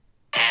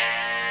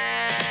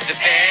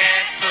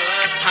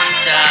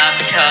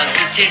because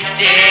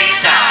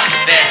statistics are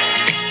the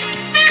best.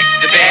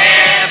 The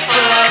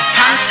barefoot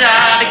punter,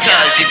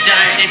 because you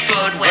don't need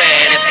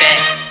footwear to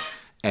bet.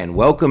 And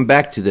welcome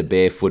back to the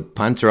Barefoot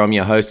Punter. I'm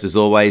your host as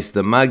always,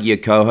 the Mug, your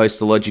co-host,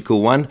 the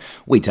Logical One.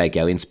 We take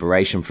our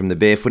inspiration from the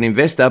Barefoot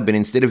Investor, but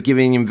instead of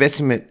giving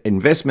investment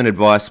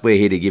advice, we're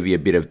here to give you a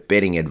bit of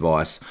betting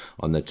advice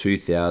on the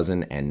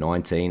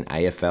 2019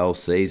 AFL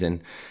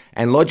season.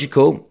 And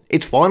Logical,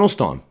 it's finals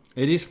time.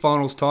 It is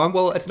finals time.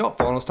 Well, it's not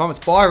finals time. It's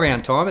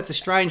bye-round time. It's a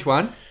strange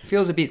one.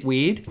 Feels a bit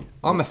weird.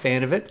 I'm a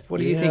fan of it. What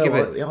do you think of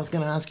it? I was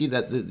going to ask you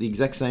that the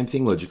exact same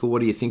thing, Logical.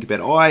 What do you think about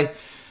it?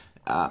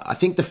 I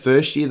think the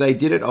first year they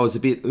did it, I was a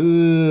bit,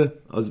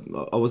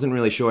 I wasn't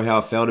really sure how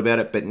I felt about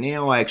it, but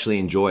now I actually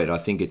enjoy it. I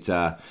think it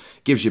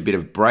gives you a bit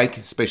of break,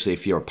 especially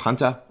if you're a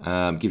punter.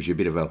 Gives you a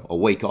bit of a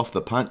week off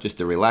the punt just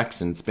to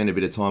relax and spend a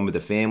bit of time with the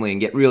family and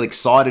get real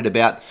excited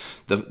about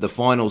the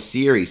final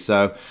series.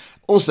 So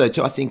also,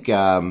 too, I think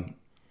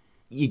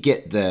you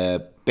get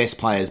the best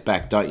players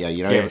back, don't you?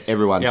 You know, yes.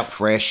 Everyone's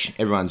fresh,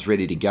 everyone's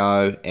ready to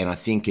go, and I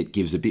think it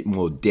gives a bit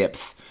more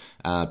depth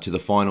to the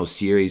final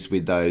series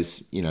with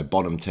those,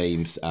 bottom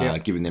teams,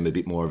 giving them a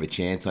bit more of a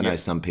chance. I know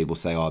some people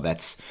say,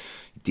 that's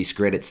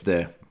discredits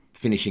the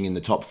finishing in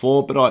the top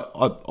four, but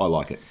I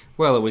like it.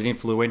 Well, it was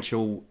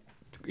influential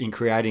in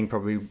creating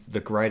probably the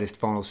greatest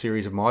final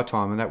series of my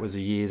time, and that was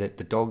the year that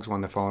the Dogs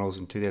won the finals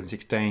in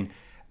 2016.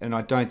 And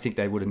I don't think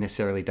they would have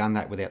necessarily done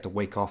that without the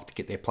week off to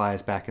get their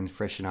players back and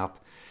freshen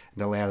up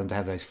and allow them to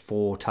have those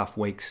 4 tough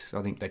weeks.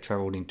 I think they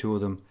travelled in 2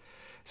 of them.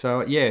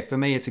 So, for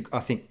me, I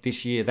think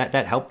this year,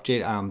 that helped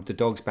the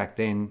Dogs back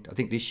then. I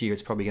think this year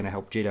it's probably going to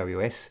help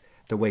GWS.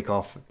 The week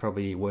off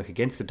probably work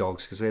against the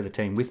Dogs because they're the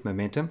team with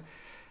momentum.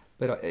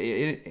 But,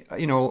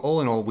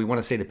 all in all, we want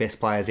to see the best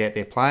players out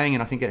there playing,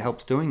 and I think it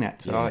helps doing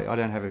that. So I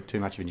don't have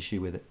too much of an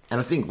issue with it. And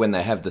I think when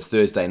they have the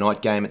Thursday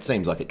night game, it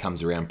seems like it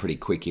comes around pretty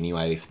quick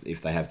anyway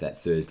if they have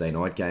that Thursday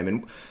night game.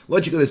 And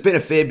logically, there's been a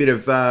fair bit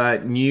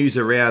of news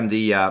around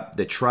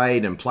the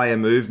trade and player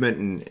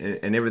movement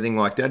and everything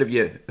like that. Have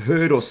you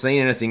heard or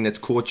seen anything that's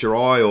caught your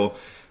eye or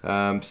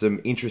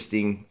some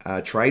interesting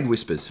trade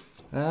whispers?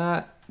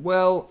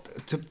 Well,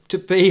 to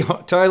be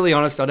totally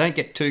honest, I don't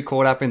get too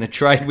caught up in the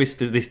trade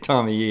whispers this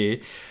time of year.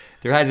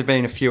 There has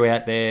been a few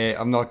out there.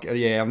 I'm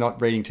not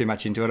reading too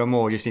much into it. I'm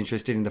more just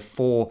interested in the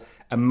 4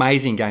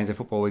 amazing games of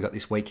football we got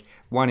this week.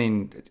 One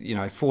in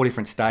 4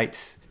 different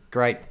states.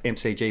 Great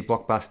MCG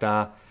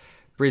blockbuster.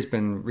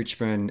 Brisbane,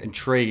 Richmond,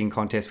 intriguing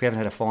contest. We haven't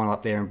had a final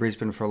up there in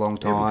Brisbane for a long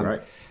time.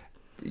 That'd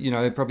be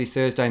great. Probably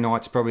Thursday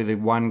night's probably the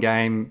one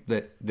game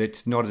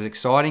that's not as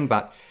exciting,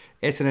 but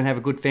Essendon have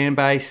a good fan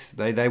base.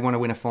 They want to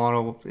win a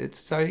final.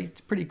 It's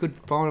pretty good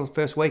final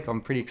first week. I'm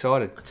pretty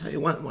excited. I'll tell you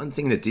one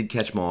thing that did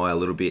catch my eye a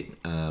little bit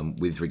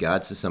with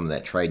regards to some of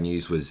that trade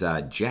news was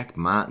Jack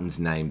Martin's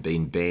name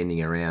being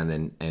banding around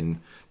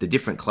and the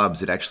different clubs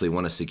that actually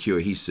want to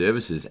secure his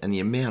services and the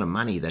amount of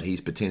money that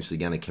he's potentially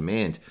going to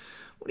command.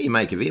 What do you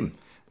make of him?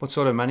 What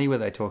sort of money were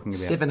they talking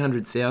about?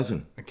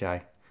 $700,000.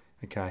 Okay.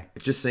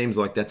 It just seems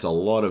like that's a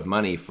lot of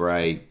money for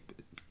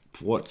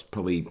what's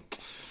probably...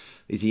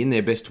 Is he in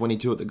their best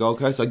 22 at the Gold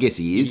Coast? I guess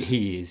he is.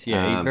 He is,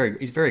 yeah.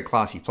 He's a very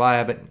classy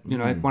player, but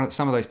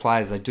some of those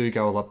players, they do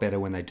go a lot better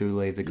when they do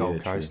leave the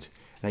Gold Coast.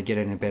 They get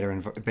in a better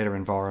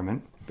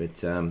environment. But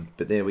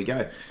there we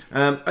go.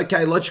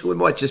 Okay, Logical, we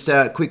might just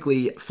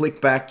quickly flick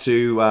back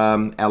to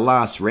our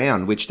last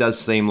round, which does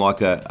seem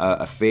like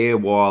a fair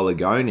while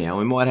ago now.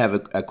 We might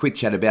have a quick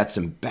chat about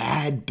some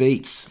bad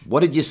beats. What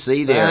did you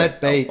see there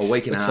a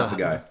week and a half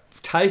ago?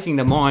 Taking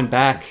the mind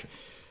back,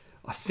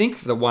 I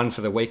think the one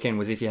for the weekend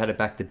was if you had to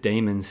back the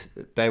Demons.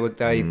 They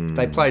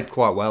played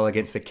quite well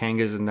against the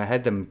Kangas, and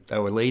they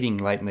were leading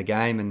late in the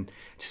game and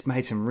just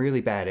made some really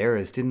bad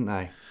errors, didn't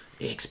they?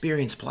 The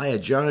experienced player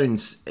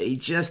Jones, he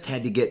just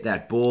had to get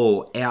that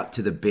ball out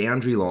to the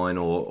boundary line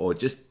or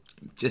just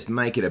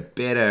make it a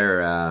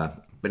better.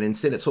 But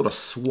instead, it sort of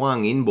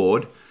swung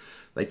inboard.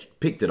 They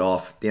picked it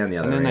off down the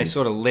other end. And then they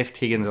sort of left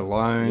Higgins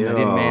alone. They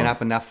didn't man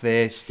up enough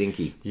there.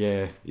 Stinky.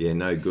 Yeah,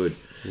 no good.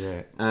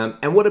 Yeah.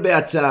 And what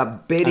about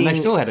betting? And they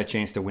still had a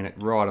chance to win it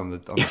right on the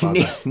buzzer.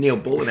 Neil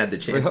Bullen had the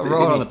chance to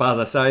right on the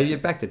buzzer. So you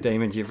back the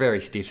Demons, you're very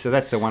stiff. So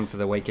that's the one for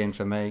the weekend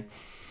for me.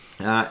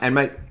 And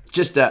mate,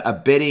 just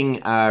a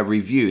betting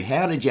review.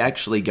 How did you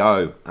actually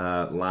go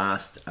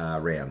last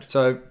round?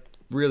 So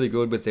really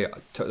good with the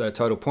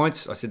total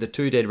points. I said the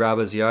 2 dead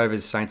rubbers, the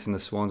overs, Saints and the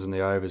Swans, and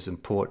the overs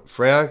and Port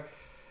Freo.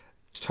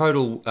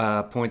 Total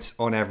points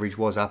on average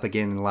was up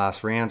again in the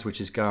last rounds, which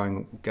is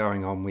going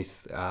on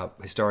with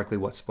historically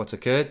what's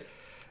occurred.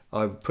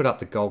 I put up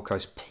the Gold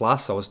Coast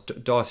plus. I was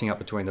dicing up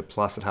between the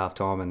plus at half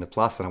time and the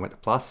plus, and I went the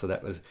plus, so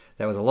that was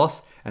a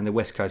loss. And the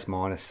West Coast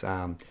minus,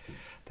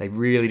 they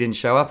really didn't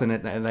show up, and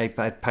they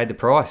paid the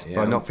price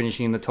by not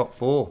finishing in the top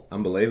 4.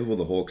 Unbelievable,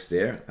 the Hawks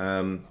there.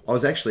 I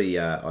was actually,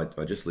 I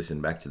just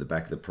listened back to the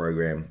back of the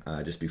program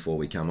just before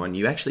we come on.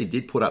 You actually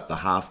did put up the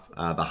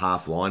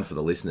half line for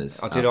the listeners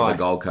for the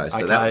Gold Coast.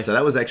 Okay. So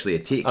that was actually a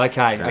tick.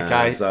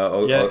 Okay.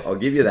 So I'll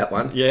give you that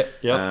one. Yeah.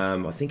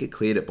 I think it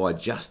cleared it by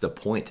just a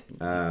point,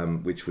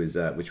 which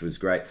was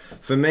great.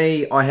 For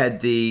me, I had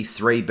the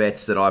 3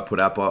 bets that I put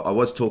up. I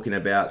was talking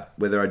about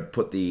whether I'd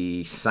put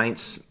the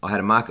Saints. I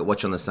had a market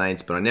watch on the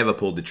Saints, but I never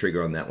pulled the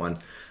trigger on that one.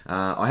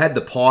 I had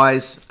the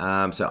Pies,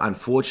 so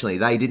unfortunately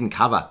they didn't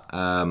cover.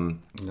 No.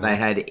 They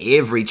had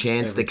every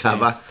chance to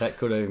cover. That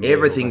could have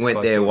everything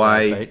went their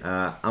way.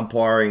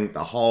 Umpiring,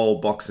 the whole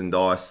box and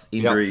dice,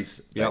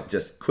 injuries,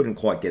 just couldn't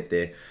quite get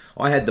there.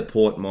 I had the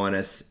Port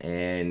minus,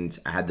 and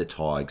I had the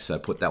Tigers, so I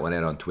put that one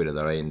out on Twitter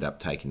that I ended up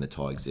taking the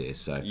Tigers there.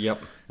 So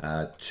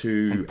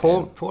and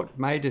Port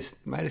made us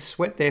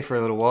sweat there for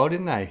a little while,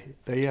 didn't they?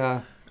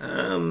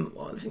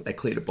 I think they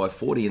cleared it by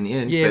 40 in the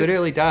end. Yeah, but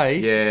early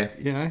days.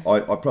 Yeah, I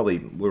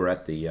we were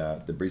at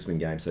the Brisbane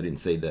game, so I didn't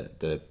see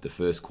the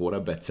first quarter,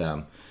 but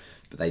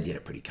they did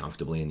it pretty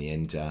comfortably in the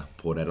end,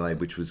 Port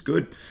Adelaide, which was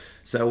good.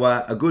 So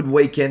a good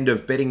weekend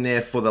of betting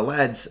there for the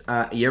lads.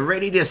 Are you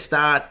ready to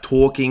start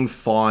talking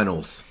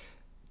finals?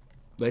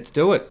 Let's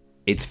do it.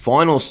 It's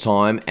finals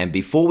time, and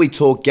before we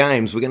talk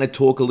games, we're going to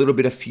talk a little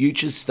bit of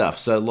futures stuff.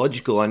 So,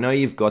 Logical, I know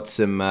you've got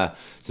some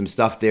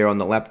stuff there on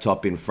the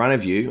laptop in front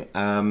of you.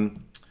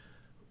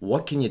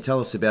 What can you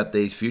tell us about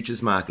these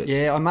futures markets?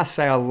 Yeah, I must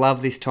say I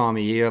love this time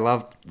of year. I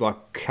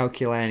love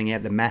calculating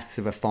out the maths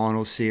of a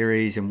final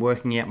series and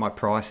working out my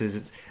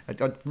prices.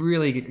 I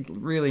really,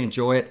 really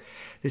enjoy it.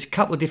 There's a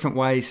couple of different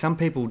ways. Some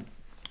people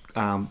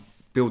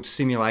build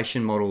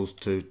simulation models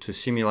to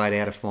simulate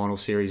out a final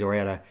series or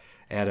out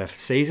a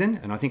season,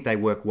 and I think they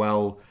work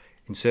well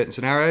in certain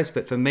scenarios.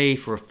 But for me,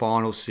 for a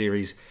final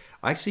series,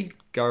 I actually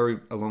go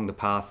along the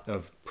path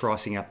of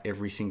pricing up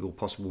every single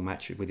possible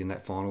match within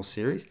that final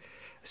series.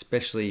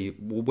 Especially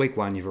week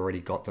 1, you've already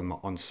got them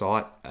on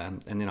site,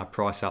 and then I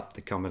price up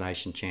the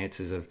combination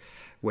chances of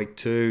week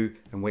 2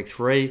 and week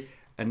 3,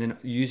 and then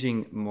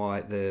using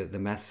the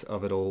maths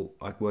of it all,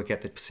 I work out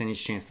the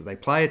percentage chance that they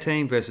play a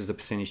team versus the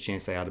percentage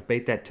chance they are to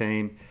beat that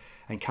team,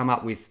 and come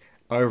up with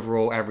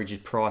overall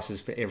average prices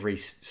for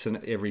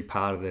every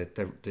part of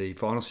the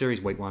final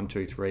series: week 1,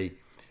 2,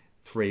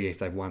 3 if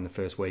they've won the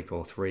first week,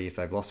 or 3 if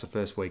they've lost the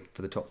first week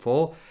for the top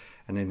 4.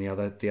 And then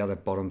the other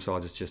bottom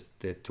side is just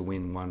to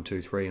win 1,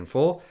 2, 3, and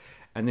 4.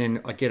 And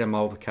then I get a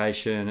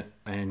multiplication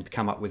and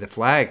come up with a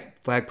flag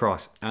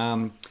price.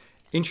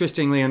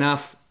 Interestingly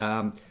enough,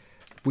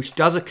 which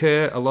does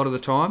occur a lot of the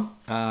time,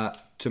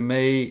 to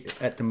me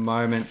at the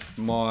moment,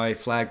 my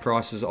flag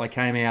prices, I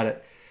came out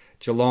at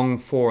Geelong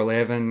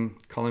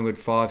 4.11, Collingwood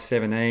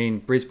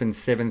 5.17, Brisbane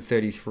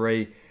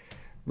 7.33,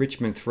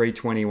 Richmond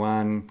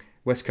 3.21,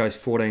 West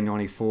Coast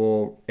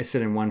 14.94,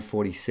 Essendon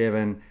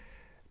 1.47.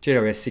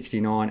 GWS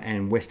 69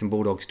 and Western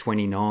Bulldogs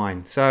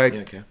 29. So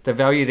the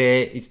value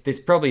there is there's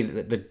probably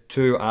the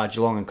two are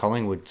Geelong and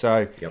Collingwood.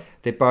 So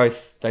they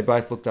both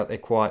looked like they're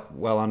quite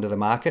well under the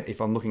market.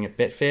 If I'm looking at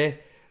Betfair,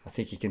 I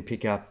think you can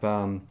pick up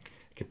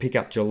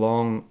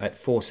Geelong at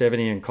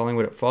 470 and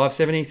Collingwood at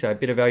 570. So a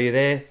bit of value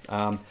there.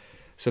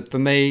 So for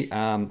me,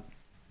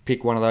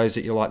 pick one of those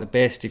that you like the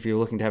best if you're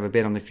looking to have a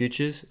bet on the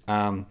futures.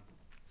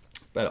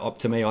 But up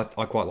to me, I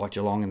quite like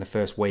Geelong in the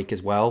first week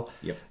as well,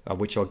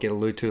 which I'll get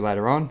allude to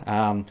later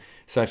on.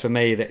 So for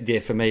me,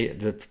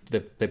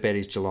 the bet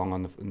is Geelong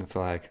on the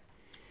flag.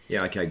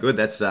 Yeah, okay, good.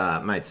 That's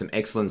mate, some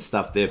excellent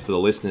stuff there for the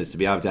listeners to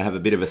be able to have a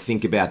bit of a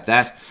think about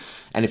that.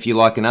 And if you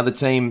like another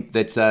team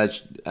that's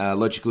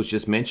Logical's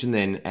just mentioned,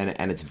 then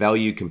and its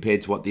value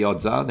compared to what the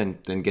odds are,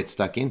 then get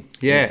stuck in.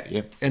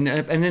 Yeah. And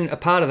then a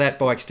part of that,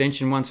 by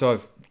extension, once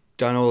I've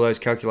done all those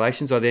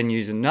calculations, I then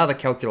use another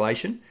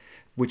calculation,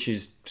 which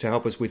is to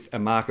help us with a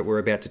market we're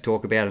about to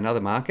talk about, another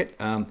market,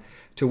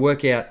 to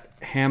work out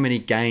how many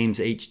games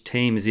each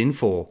team is in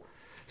for.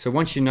 So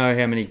once you know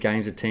how many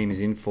games a team is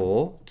in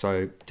for,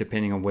 so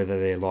depending on whether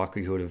their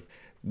likelihood of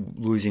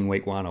losing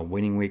week 1 or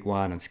winning week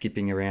 1 and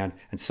skipping around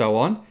and so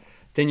on,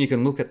 then you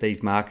can look at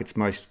these markets,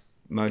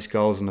 most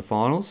goals in the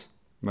finals,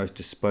 most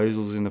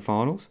disposals in the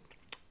finals,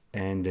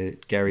 and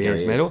Gary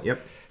Ayres medal.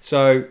 Yep.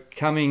 So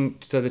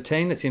the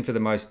team that's in for the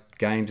most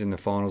games in the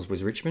finals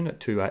was Richmond at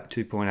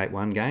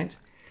 2.81 games.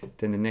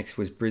 Then the next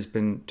was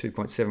Brisbane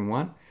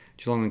 2.71,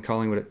 Geelong and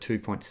Collingwood at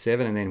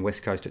 2.7, and then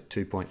West Coast at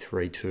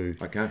 2.32.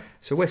 Okay.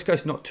 So West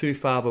Coast not too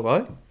far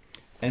below.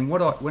 And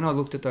when I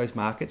looked at those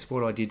markets,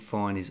 what I did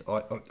find is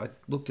I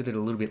looked at it a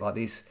little bit like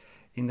this,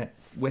 in that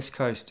West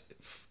Coast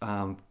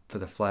for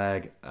the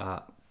flag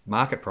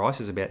market price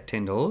is about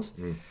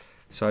 $10.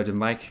 So to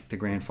make the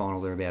grand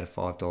final, they're about a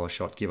 $5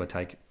 shot, give or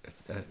take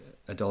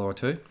a dollar or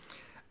two.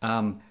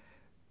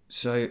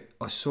 So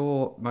I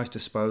saw most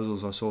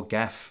disposals. I saw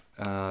Gaff.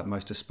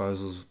 Most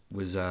disposals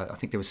was I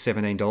think there was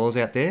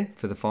 $17 out there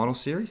for the final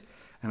series,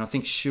 and I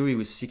think Shuey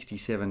was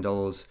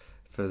 $67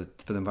 for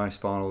the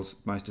most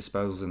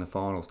disposals in the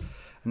finals.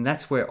 And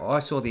that's where I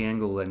saw the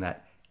angle in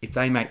that if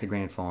they make the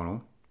grand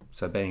final,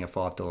 so being a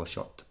 $5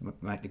 shot to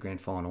make the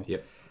grand final,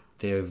 Yep.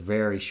 they're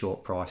very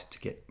short price to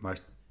get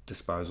most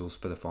disposals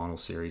for the final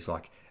series.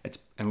 Like it's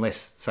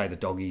unless say the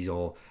Doggies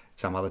or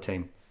some other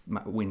team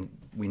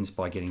wins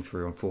by getting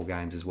through on 4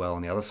 games as well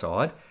on the other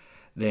side,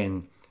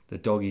 then the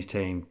Doggies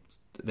team,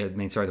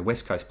 the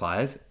West Coast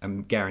players are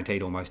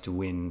guaranteed almost to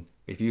win.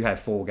 If you have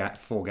four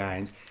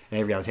games and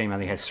every other team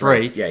only has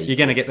 3, Yeah, you're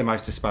going to get the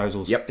most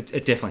disposals. Yep.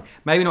 It definitely.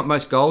 Maybe not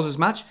most goals as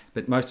much,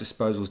 but most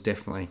disposals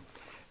definitely,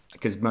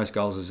 because most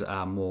goals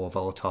are more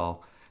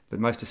volatile. But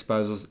most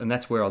disposals, and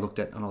that's where I looked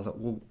at, and I thought,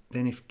 well,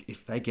 then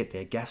if they get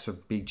there, Gaff's a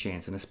big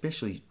chance, and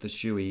especially the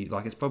Shuey,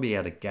 like it's probably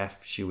out of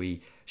Gaff, Shuey,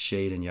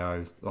 Sheed, and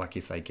Yo, like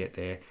if they get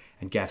there,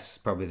 and Gaff's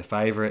probably the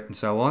favourite, and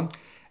so on.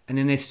 And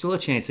then there's still a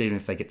chance even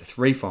if they get the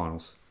 3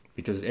 finals,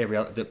 because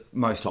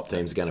most Top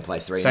teams are going to play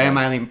 3. they are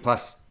mainly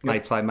plus may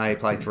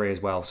play 3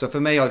 as well. So for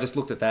me, I just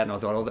looked at that and I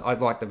thought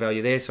I'd like the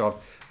value there. So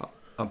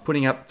I'm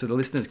putting up to the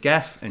listeners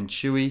Gaff and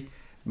Shuey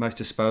most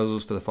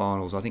disposals for the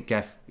finals. I think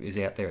Gaff is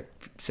out there at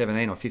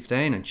 17 or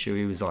 15, and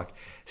Shuey was like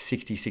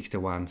 66 to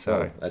 1,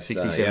 so that's,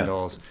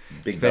 $67.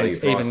 Big value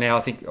price. Even now,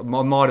 I think I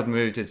might have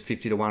moved at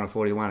 50 to 1 or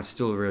 40 to 1. It's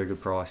still a really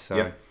good price. So.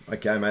 Yep.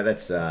 Okay, mate,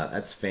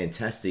 that's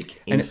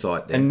fantastic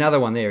insight there. Another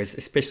one there is,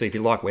 especially if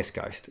you like West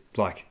Coast,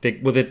 like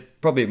they're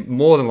probably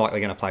more than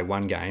likely going to play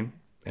 1 game,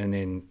 and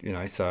then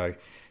so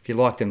if you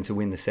like them to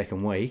win the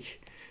second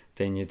week,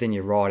 then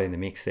you're right in the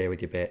mix there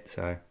with your bet.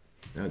 So,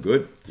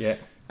 Good. Yeah.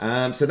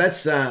 So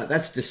that's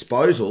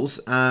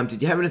disposals.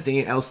 Did you have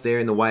anything else there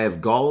in the way of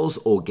goals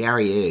or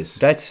Gary Ayres?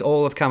 That's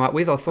all I've come up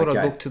with. I thought Okay.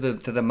 I'd look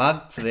to the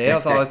mug for there.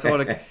 I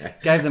thought I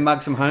gave the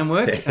mug some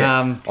homework.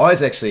 I was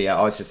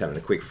just having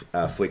a quick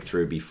flick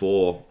through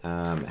before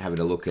having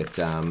a look at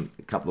a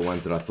couple of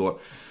ones that I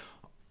thought.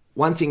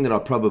 One thing that I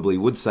probably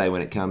would say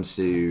when it comes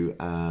to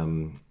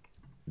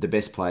the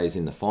best players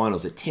in the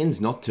finals, it tends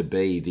not to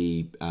be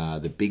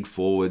the big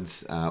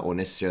forwards or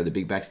necessarily the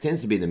big backs. It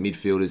tends to be the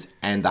midfielders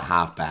and the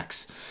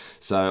halfbacks.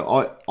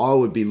 So I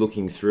would be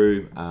looking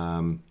through,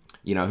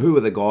 who are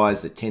the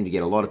guys that tend to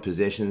get a lot of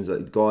possessions?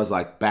 Guys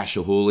like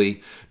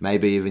Bashahuli,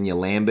 maybe even your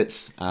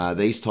Lamberts,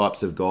 these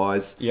types of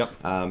guys. Yep.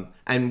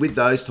 And with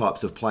those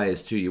types of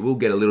players too, you will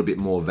get a little bit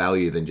more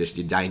value than just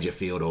your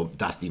Dangerfield or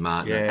Dusty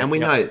Martin. Yeah, and we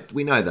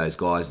know those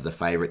guys are the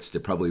favourites to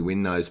probably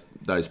win those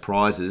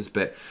prizes.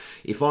 But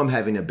if I'm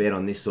having a bet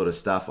on this sort of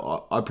stuff,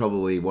 I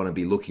probably want to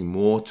be looking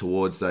more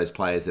towards those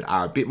players that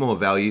are a bit more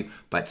value,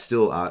 but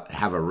still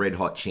have a red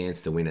hot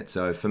chance to win it.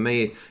 So for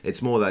me,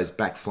 it's more those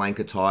back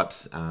flanker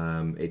types.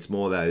 It's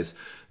more those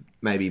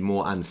maybe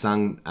more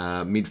unsung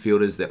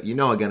midfielders that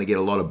are going to get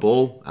a lot of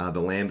ball. The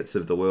Lamberts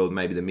of the world,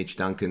 maybe the Mitch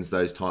Duncans,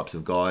 those types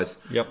of guys.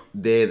 Yep.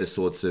 They're the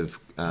sorts of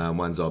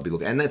ones I'll be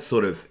looking at. And that's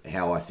sort of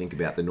how I think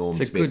about the Norm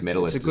Smith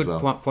medalist as well.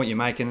 It's a good point you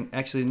make. And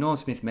actually, the Norm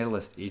Smith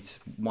medalist is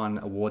one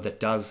award that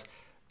does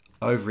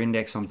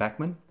over-index on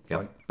backmen. Yep.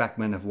 Like,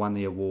 backmen have won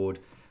the award.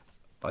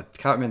 I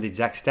can't remember the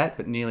exact stat,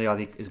 but nearly, I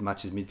think, as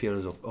much as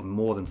midfielders or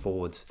more than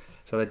forwards.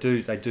 So they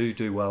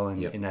do well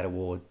in that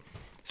award.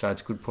 So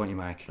it's a good point you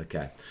make.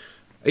 Okay.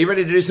 Are you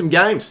ready to do some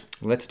games?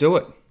 Let's do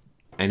it.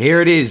 And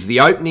here it is, the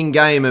opening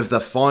game of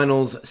the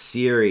finals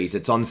series.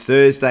 It's on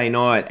Thursday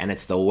night, and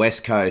it's the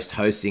West Coast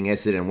hosting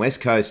Essendon. West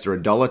Coast are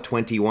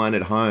 $1.21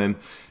 at home,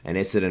 and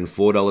Essendon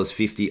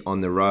 $4.50 on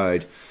the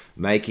road,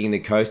 making the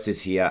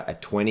Coasters here a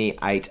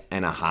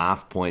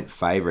 28.5 point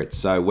favourite.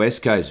 So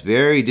West Coast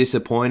very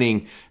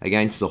disappointing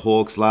against the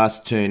Hawks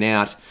last turn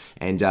out,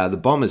 and the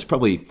Bombers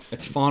probably...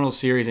 It's final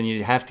series, and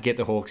you have to get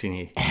the Hawks in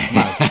here.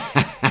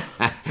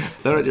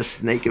 Thought I'd just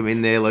sneak them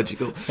in there,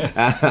 logical.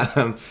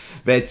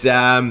 But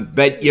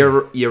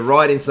you're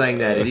right in saying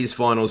that it is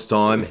finals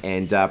time,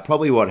 and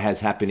probably what has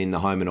happened in the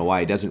home and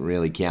away doesn't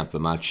really count for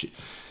much.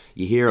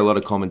 You hear a lot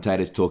of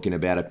commentators talking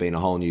about it being a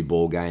whole new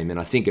ball game, and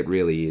I think it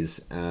really is.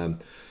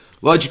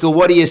 Logical,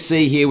 what do you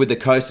see here with the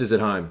Coasters at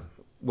home?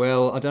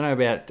 Well, I don't know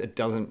about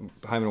home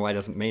and away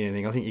doesn't mean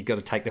anything. I think you've got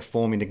to take the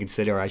form into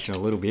consideration a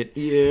little bit.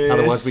 Yes.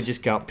 Otherwise, we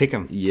just go up pick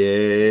them.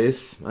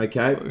 Yes.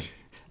 Okay.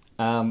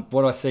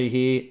 What I see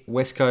here,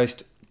 West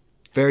Coast,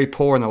 very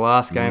poor in the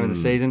last game of the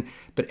season,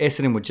 but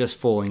Essendon were just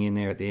falling in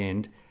there at the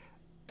end.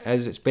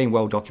 As it's been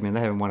well documented,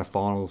 they haven't won a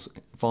final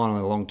in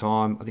a long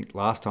time. I think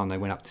last time they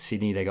went up to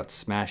Sydney, they got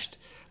smashed.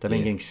 They've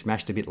been getting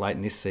smashed a bit late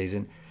in this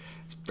season.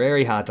 It's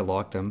very hard to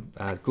like them.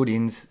 Good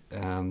ins.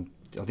 I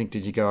think,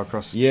 did you go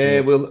across? Yeah,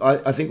 well,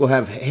 I think we'll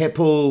have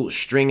Heppel,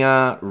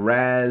 Stringer,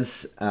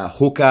 Raz,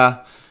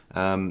 Hooker.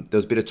 There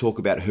was a bit of talk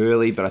about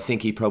Hurley, but I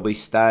think he probably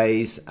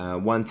stays.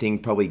 One thing,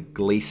 probably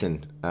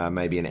Gleeson,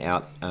 maybe an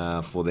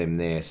out for them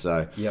there.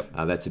 So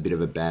that's a bit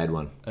of a bad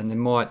one. And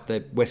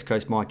the West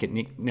Coast might get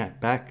Nick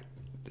back.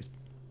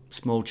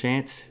 Small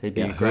chance. He'd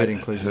be a great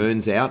inclusion.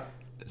 Hearn's out.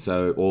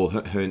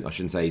 Hearn, I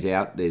shouldn't say he's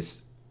out.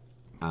 There's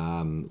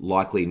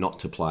likely not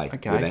to play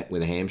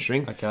with a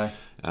hamstring. Okay.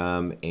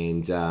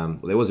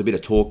 There was a bit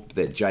of talk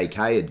that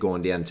JK had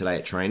gone down today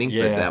at training,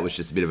 but that was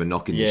just a bit of a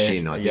knock in the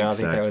shin, I think. I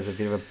think that was a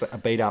bit of a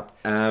beat up.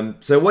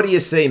 So what do you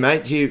see,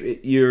 mate?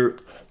 You're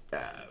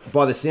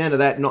by the sound of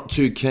that, not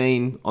too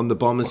keen on the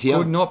Bombers here.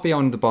 Could not be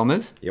on the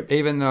Bombers. Yep.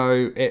 Even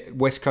though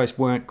West Coast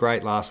weren't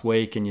great last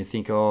week, and you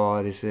think,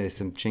 there's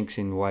some chinks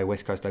in the way.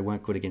 West Coast, they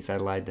weren't good against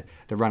Adelaide.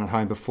 The run at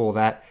home before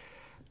that.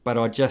 But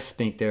I just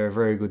think they're a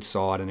very good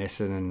side, and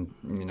Essendon,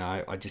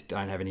 I just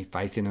don't have any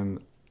faith in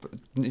them.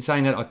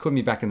 Saying that, I couldn't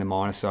be back in the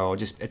minus, so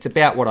it's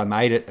about what I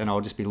made it, and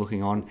I'll just be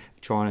looking on,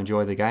 try and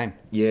enjoy the game.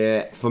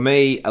 Yeah, for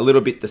me, a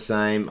little bit the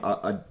same.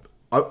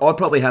 I'd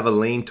probably have a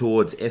lean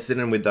towards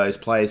Essendon with those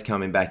players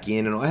coming back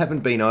in, and I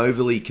haven't been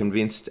overly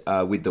convinced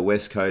with the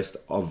West Coast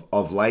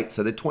of late.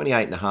 So the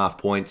 28.5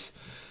 points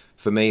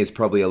for me is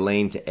probably a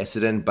lean to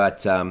Essendon,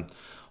 but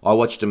I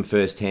watched them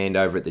firsthand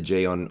over at the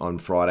G on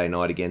Friday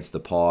night against the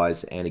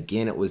Pies, and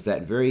again, it was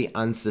that very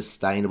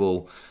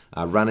unsustainable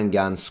run and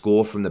gun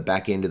score from the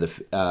back end of the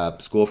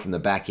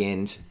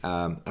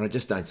and I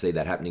just don't see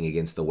that happening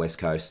against the West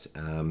Coast.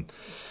 Yeah,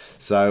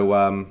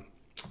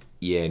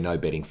 no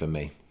betting for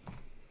me.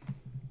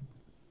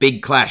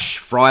 Big clash,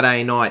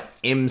 Friday night,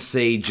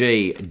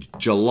 MCG,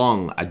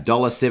 Geelong,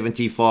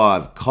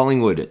 $1.75,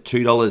 Collingwood at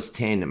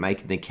 $2.10,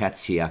 making the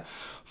Cats here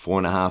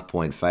 4.5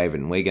 point favourite.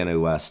 And we're going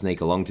to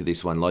sneak along to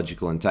this one,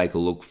 Logical, and take a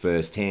look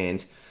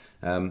firsthand.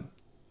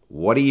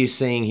 What are you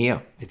seeing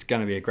here? It's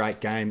going to be a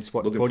great game. It's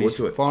what Looking forward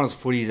to it. Finals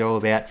footy is all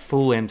about,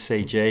 full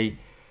MCG.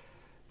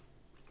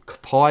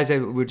 Pies, we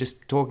were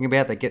just talking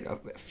about, they get a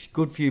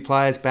good few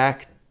players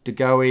back.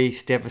 DeGoey,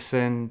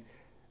 Stephenson.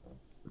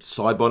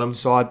 Side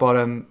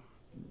bottom.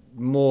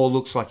 Moore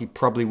looks like he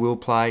probably will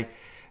play.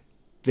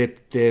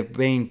 They're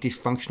being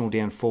dysfunctional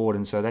down forward,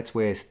 and so that's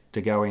where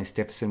DeGoey and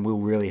Stephenson will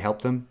really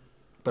help them.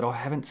 But I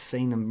haven't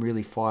seen them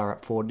really fire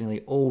up forward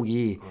nearly all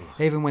year.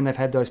 Even when they've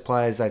had those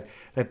players,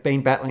 they've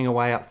been battling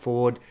away up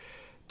forward.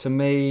 To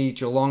me,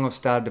 Geelong have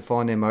started to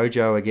find their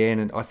mojo again,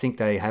 and I think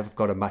they have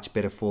got a much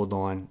better forward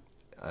line.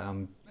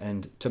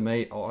 And to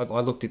me,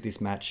 I looked at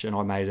this match and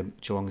I made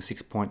Geelong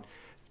 6-point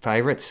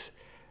favourites.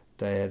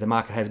 The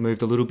market has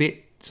moved a little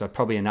bit, so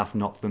probably enough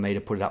not for me to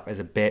put it up as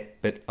a bet,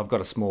 but I've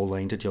got a small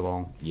lean to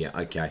Geelong. Yeah,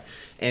 okay.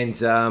 And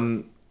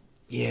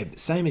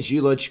same as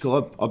you,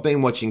 Logical. I've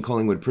been watching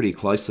Collingwood pretty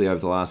closely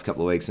over the last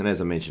couple of weeks, and as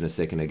I mentioned a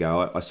second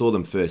ago, I saw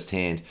them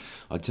firsthand.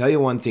 I'll tell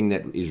you one thing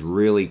that is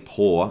really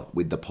poor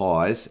with the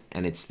Pies,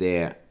 and it's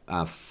their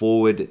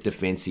forward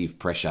defensive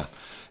pressure.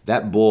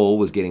 That ball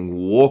was getting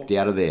walked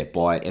out of there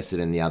by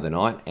Essendon the other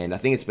night, and I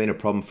think it's been a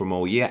problem from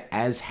all year,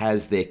 as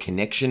has their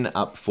connection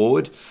up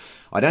forward.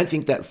 I don't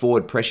think that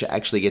forward pressure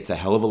actually gets a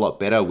hell of a lot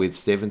better with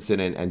Stephenson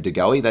and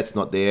DeGoey. That's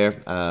not their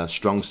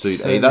strong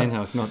suit either.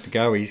 It's not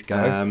DeGoey's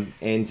go.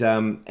 And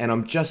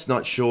I'm just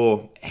not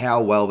sure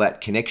how well that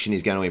connection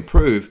is going to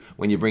improve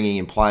when you're bringing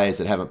in players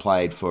that haven't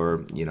played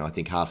for, I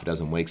think half a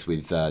dozen weeks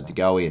with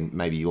DeGoey and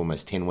maybe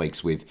almost 10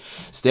 weeks with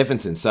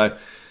Stephenson. So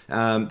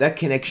that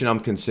connection I'm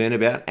concerned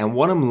about. And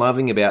what I'm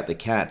loving about the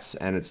Cats,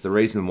 and it's the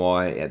reason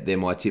why they're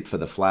my tip for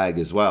the flag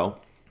as well,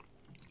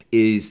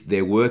 is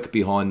their work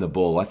behind the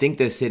ball. I think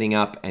they're setting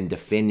up and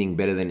defending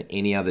better than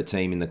any other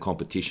team in the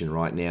competition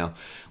right now.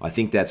 I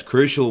think that's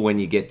crucial when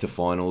you get to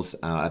finals.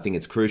 I think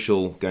it's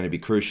going to be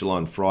crucial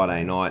on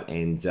Friday night,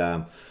 and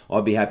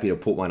I'd be happy to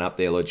put one up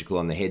there, Logical,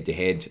 on the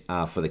head-to-head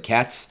for the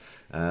Cats.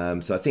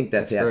 So I think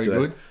that's out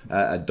to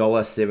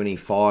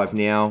 $1.75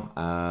 now.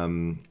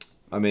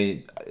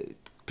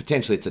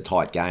 Potentially it's a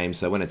tight game,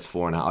 so when it's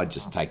 4.5, I'd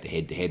just take the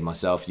head-to-head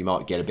myself. You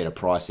might get a better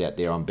price out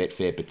there on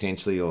Betfair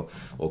potentially, or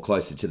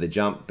closer to the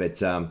jump. But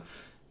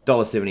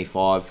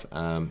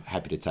 $1.75,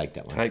 happy to take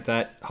that one. Take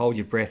that, hold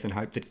your breath, and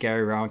hope that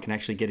Gary Rowan can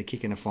actually get a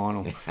kick in a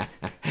final.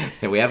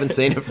 We haven't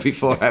seen it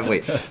before, have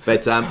we?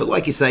 But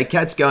like you say,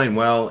 Cat's going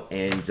well,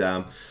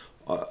 and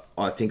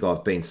I think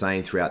I've been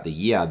saying throughout the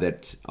year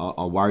that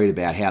I'm worried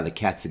about how the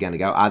Cats are going to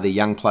go. Are the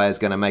young players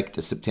going to make it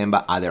to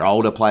September? Are their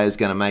older players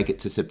going to make it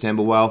to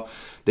September? Well,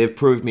 they've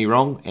proved me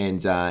wrong,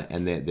 and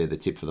they're the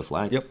tip for the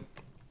flag. Yep.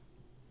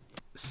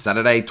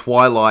 Saturday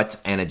twilight,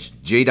 and it's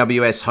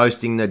GWS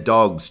hosting the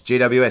Dogs.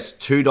 GWS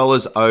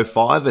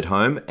 $2.05 at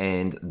home,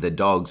 and the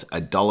Dogs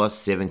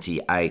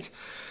 $1.78.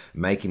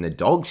 Making the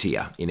Dogs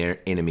here in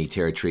enemy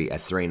territory a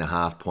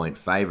 3.5 point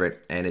favourite.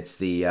 And it's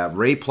the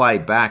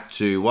replay back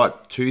to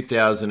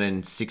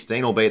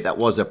 2016, albeit that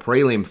was a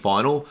prelim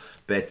final.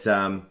 But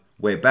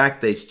we're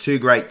back. These two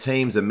great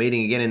teams are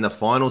meeting again in the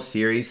final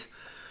series.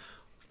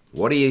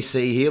 What do you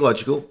see here,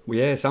 Logical? Well,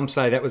 yeah, some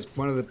say that was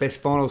one of the best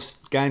finals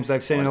games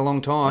they've seen in a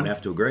long time. I'd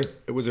have to agree.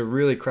 It was a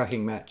really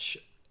cracking match.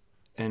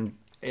 And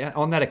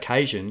on that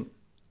occasion,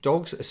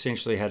 Dogs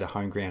essentially had a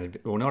home ground,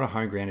 or not a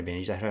home ground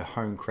advantage, they had a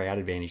home crowd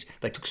advantage.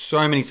 They took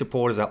so many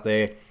supporters up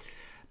there.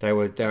 They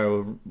were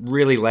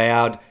really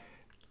loud.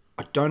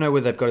 I don't know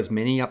whether they've got as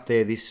many up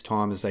there this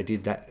time as they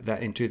did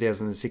that in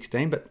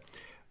 2016, but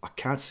I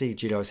can't see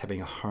GWS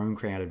having a home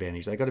crowd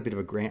advantage. They got a bit of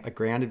a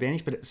ground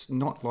advantage, but it's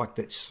not like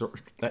that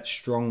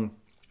strong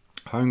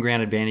home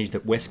ground advantage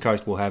that West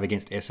Coast will have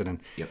against Essendon.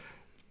 Yep.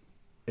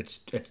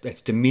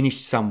 It's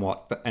diminished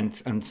somewhat, but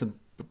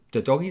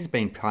the Doggies have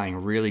been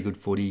playing really good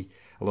footy.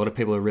 A lot of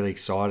people are really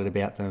excited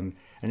about them.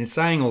 And in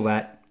saying all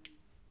that,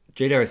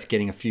 GWS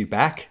getting a few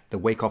back. The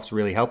week off's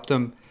really helped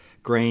them.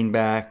 Green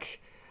back,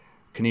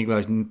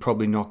 Caniglo's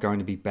probably not going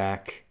to be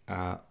back.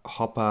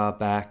 Hopper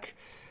back.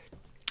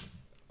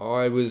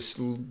 I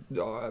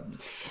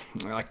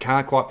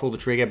can't quite pull the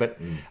trigger, but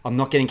I'm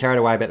not getting carried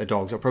away about the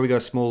Dogs. I've probably got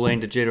a small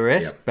lean to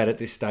GWS, but at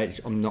this stage,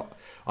 I'm not.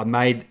 I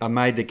made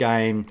the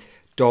game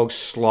Dogs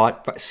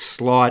slight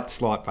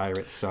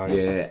favourites. So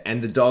yeah,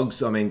 and the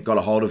Dogs, I mean, got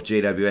a hold of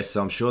GWS,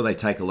 so I'm sure they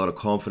take a lot of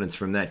confidence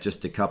from that.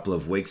 Just a couple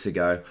of weeks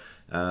ago,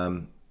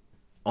 I'm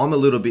a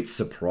little bit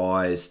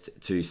surprised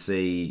to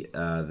see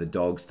the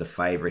Dogs the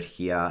favourite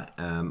here.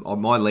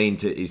 My lean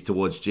is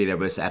towards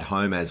GWS at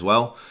home as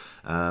well.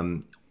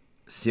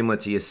 Similar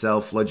to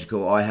yourself,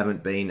 Logical, I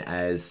haven't been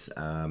as,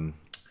 I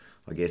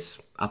guess,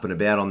 up and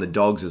about on the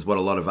Dogs as what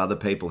a lot of other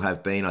people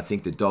have been. I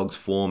think the Dogs'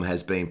 form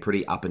has been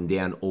pretty up and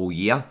down all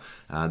year.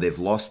 They've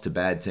lost to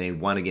bad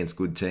teams, won against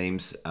good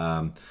teams.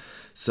 My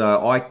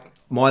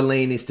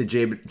lean is to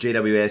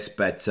GWS,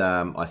 but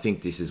I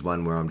think this is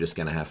one where I'm just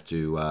going to have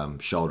to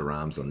shoulder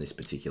arms on this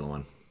particular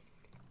one.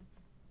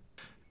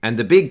 And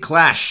the big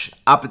clash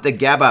up at the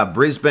Gabba,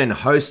 Brisbane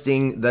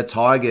hosting the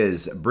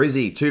Tigers.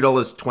 Brizzy,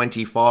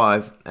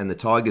 $2.25, and the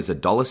Tigers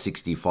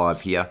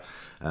 $1.65 here,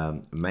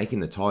 making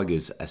the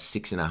Tigers a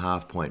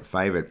 6.5 point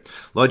favourite.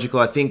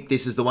 Logical, I think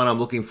this is the one I'm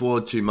looking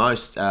forward to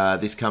most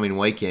this coming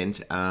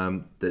weekend.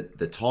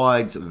 The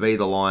Tigers v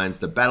the Lions,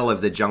 the battle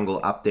of the jungle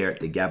up there at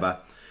the Gabba.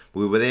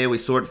 We were there, we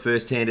saw it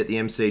firsthand at the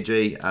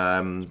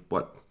MCG,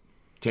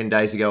 10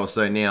 days ago or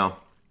so now.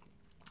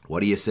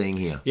 What are you seeing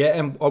here? Yeah,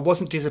 and I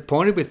wasn't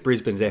disappointed with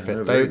Brisbane's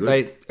effort. No,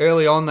 they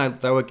early on they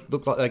looked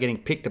like they were getting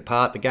picked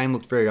apart. The game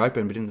looked very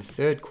open, but in the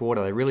third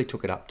quarter they really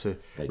took it up to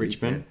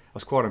Richmond. Yeah. I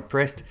was quite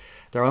impressed.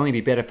 They'll only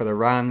be better for the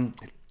run.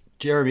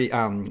 Charlie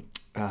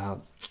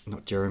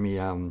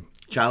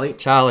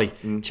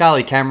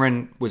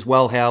Cameron was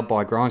well held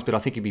by Grimes, but I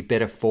think he'd be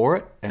better for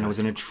it, and it was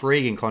an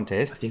intriguing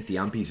contest. I think the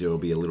umpies will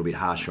be a little bit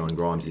harsher on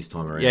Grimes this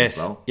time around as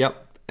well.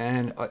 Yep.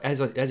 And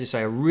as you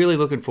say, I'm really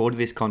looking forward to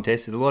this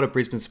contest. A lot of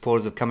Brisbane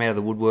supporters have come out of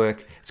the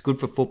woodwork. It's good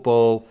for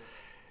football.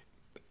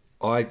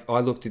 I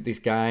looked at this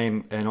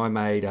game and I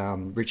made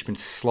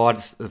Richmond's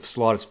slightest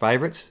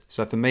favourites.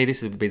 So for me,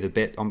 this would be the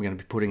bet. I'm going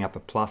to be putting up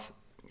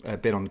a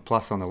bet on the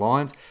plus on the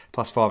Lions,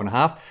 plus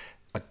 5.5.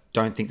 I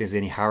don't think there's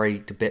any hurry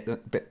to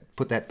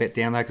put that bet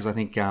down though, because I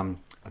think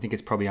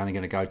it's probably only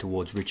going to go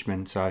towards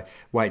Richmond. So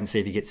wait and see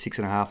if you get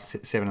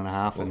 6.5,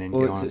 7.5, and then.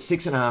 Well, it's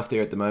 6.5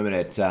 there at the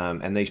moment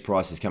and these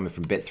prices coming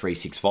from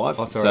Bet365.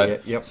 Oh, sorry.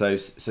 Yep. So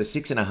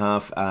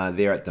 6.5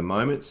 there at the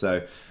moment.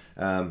 So,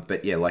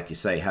 but yeah, like you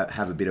say,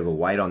 have a bit of a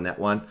wait on that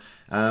one.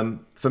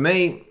 For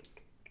me,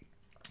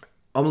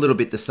 I'm a little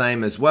bit the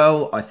same as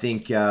well. I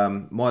think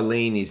my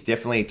lean is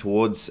definitely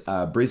towards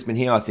Brisbane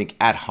here. I think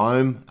at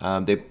home,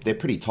 they're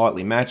pretty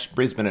tightly matched.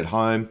 Brisbane at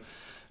home,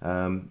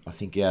 I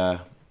think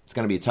it's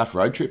going to be a tough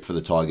road trip for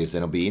the Tigers,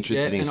 and it'll be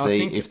interesting to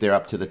see if they're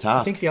up to the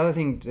task. I think the other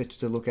thing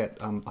to look at,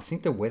 I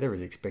think the weather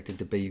is expected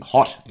to be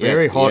hot,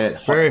 very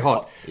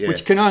hot, yeah.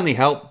 Which can only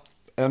help.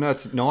 I know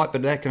it's at night,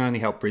 but that can only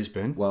help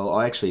Brisbane. Well,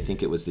 I actually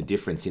think it was the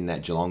difference in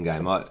that Geelong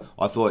game. I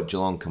thought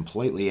Geelong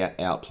completely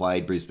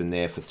outplayed Brisbane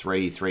there for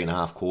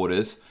 3.5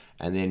 quarters,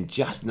 and then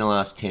just in the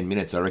last 10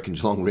 minutes, I reckon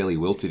Geelong really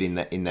wilted in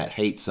that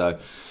heat. So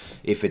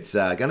if it's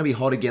going to be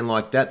hot again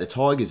like that, the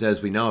Tigers,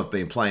 as we know, have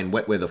been playing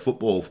wet weather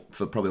football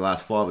for probably the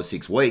last 5 or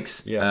 6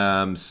 weeks.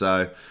 Yeah.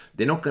 So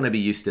they're not going to be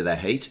used to that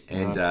heat,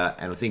 and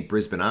I think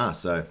Brisbane are.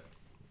 So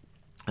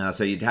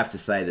you'd have to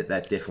say that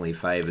definitely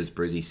favours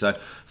Brizzy. So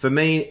for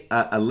me,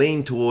 a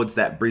lean towards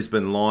that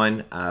Brisbane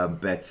line,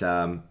 but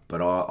I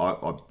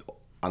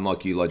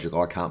unlike you, Logic,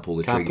 I can't pull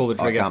the trigger.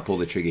 I can't pull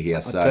the trigger here.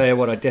 I'll tell you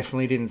what, I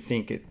definitely didn't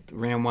think at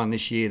round 1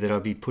 this year that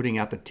I'd be putting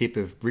up a tip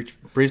of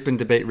Brisbane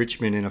to beat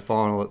Richmond in a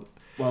final.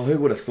 Well, who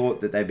would have thought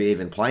that they'd be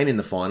even playing in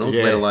the finals,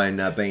 let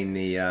alone being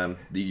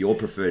your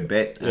preferred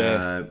bet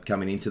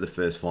coming into the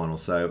first final.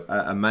 So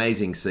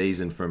amazing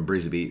season from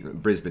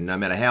Brisbane. No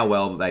matter how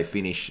well they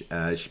finish,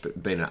 it's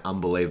been an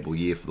unbelievable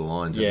year for the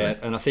Lions. Yeah, hasn't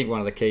it? and I think one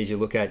of the keys you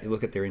look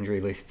at their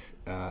injury list,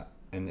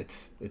 and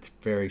it's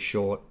very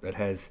short. It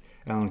has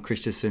Alan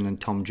Christensen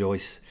and Tom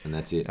Joyce, and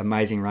that's it.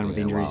 Amazing run with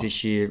injuries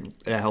this year.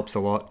 That helps a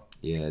lot.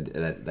 Yeah,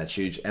 that's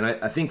huge. And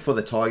I think for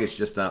the Tigers,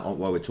 just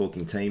while we're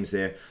talking teams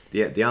there,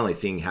 the only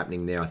thing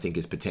happening there, I think,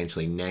 is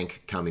potentially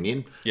Nank coming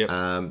in.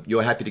 Yep.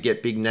 You're happy to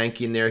get big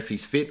Nank in there if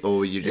he's fit,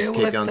 or you just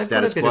keep going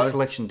status quo? They've got a bit of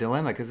selection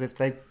dilemma, because if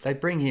they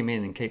bring him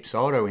in and keep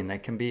Soldo in, they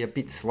can be a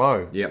bit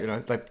slow.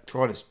 Yep.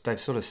 They've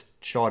sort of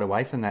shied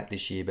away from that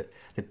this year, but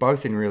they're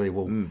both in really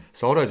well.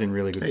 Soldo's in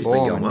really good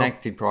form, and Nank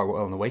did probably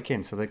well on the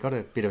weekend, so they've got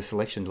a bit of a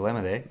selection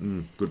dilemma there.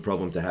 Good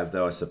problem to have,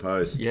 though, I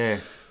suppose. Yeah.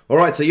 All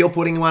right, so you're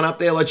putting one up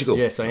there, Logical?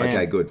 Yes, I am.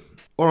 Okay, good.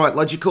 All right,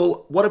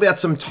 Logical, what about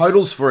some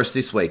totals for us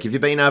this week? Have you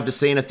been able to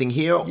see anything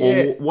here,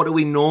 or what do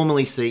we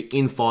normally see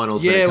in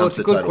finals when it comes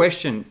to totals? It's a good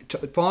question.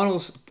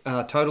 Finals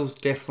totals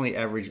definitely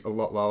average a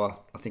lot lower.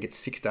 I think it's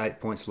 6 to 8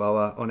 points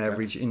lower on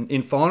average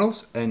in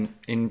finals, and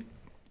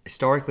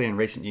historically in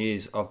recent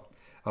years,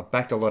 I've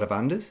backed a lot of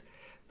unders.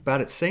 But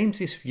it seems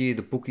this year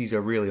the bookies are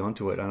really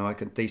onto it,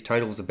 and these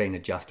totals have been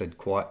adjusted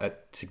quite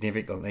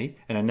significantly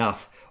and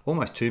enough,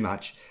 almost too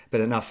much, but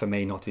enough for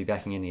me not to be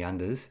backing in the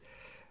unders.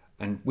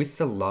 And with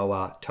the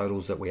lower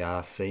totals that we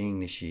are seeing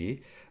this year,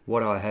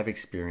 what I have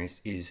experienced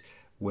is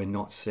we're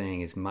not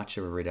seeing as much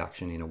of a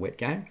reduction in a wet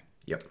game.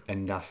 Yep.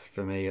 And thus,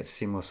 for me, it's a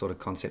similar sort of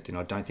concept, and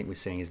I don't think we're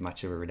seeing as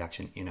much of a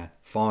reduction in a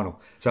final.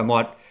 So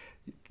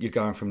you're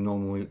going from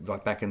normally,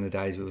 like back in the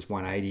days, it was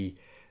 180,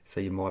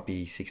 so you might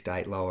be 6 to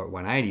 8 lower at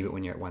 180, but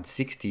when you're at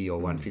 160 or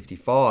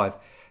 155,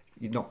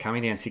 you're not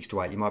coming down 6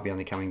 to 8, you might be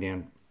only coming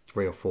down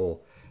 3 or 4.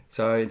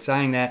 So in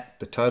saying that,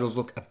 the totals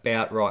look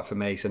about right for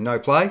me. So no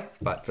play,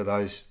 but for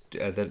those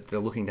that are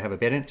looking to have a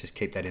bet in, just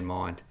keep that in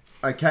mind.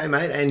 Okay,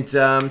 mate. And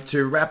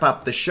to wrap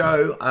up the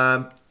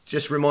show,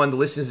 just remind the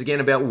listeners again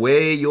about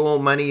where your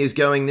money is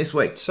going this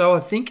week. So I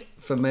think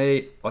for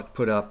me, I'd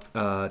put up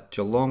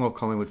Geelong or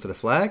Collingwood for the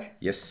flag.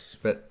 Yes.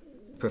 But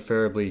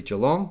preferably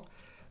Geelong.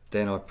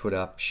 Then I'd put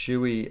up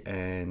Shuey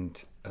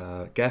and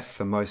Gaff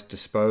for most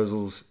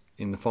disposals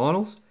in the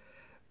finals.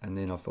 And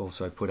then I've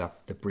also put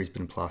up the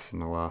Brisbane Plus in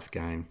the last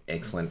game.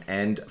 Excellent.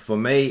 And for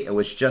me, it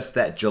was just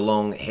that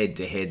Geelong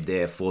head-to-head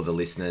there for the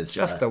listeners.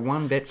 Just the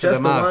one bet for just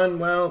the mug. One.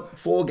 Well,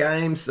 4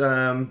 games.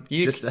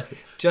 Just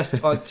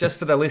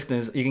for the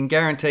listeners, you can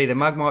guarantee the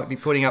mug might be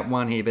putting up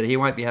one here, but he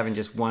won't be having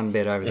just one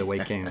bet over the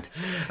weekend.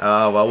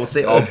 Well, we'll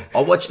see.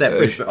 I'll watch that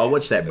Brisbane. I'll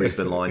watch that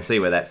Brisbane line, see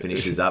where that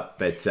finishes up.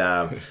 But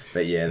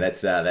yeah,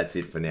 that's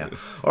it for now.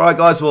 All right,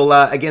 guys. Well,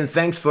 again,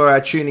 thanks for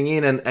tuning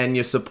in and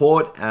your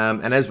support.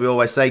 And as we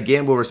always say,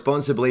 gamble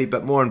responsibly,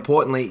 but more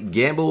importantly,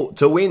 gamble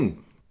to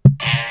win. The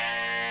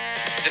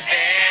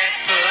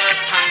barefoot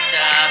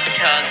punter,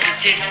 because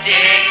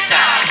statistics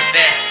are the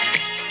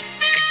best.